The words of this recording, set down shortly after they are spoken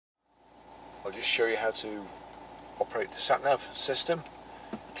I'll just show you how to operate the sat-nav system.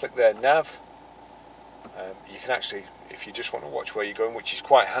 Click there, nav. You can actually, if you just want to watch where you're going, which is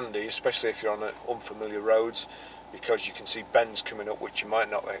quite handy, especially if you're on unfamiliar roads, because you can see bends coming up which you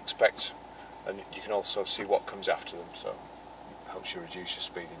might not expect, and you can also see what comes after them, so it helps you reduce your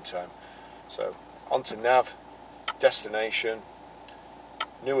speed in time. So onto nav, destination,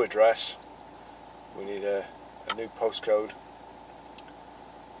 new address. We need a new postcode.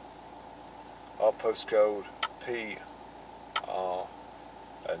 Our postcode PR,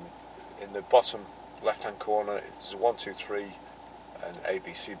 and in the bottom left hand corner it's a 1, 2, 3 and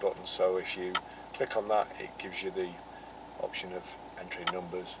ABC button, so if you click on that it gives you the option of entering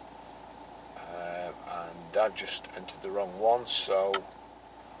numbers, and I've just entered the wrong one, so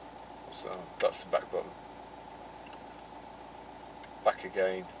that's the back button. Back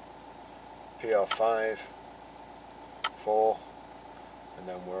again, PR5, 4, and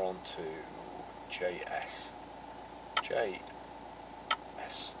then we're on to JS.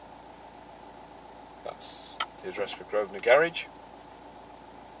 That's the address for Grosvenor Garage.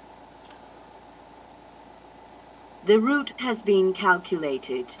 The route has been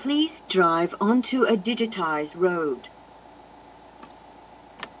calculated. Please drive onto a digitized road.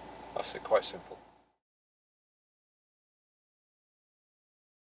 That's it, quite simple.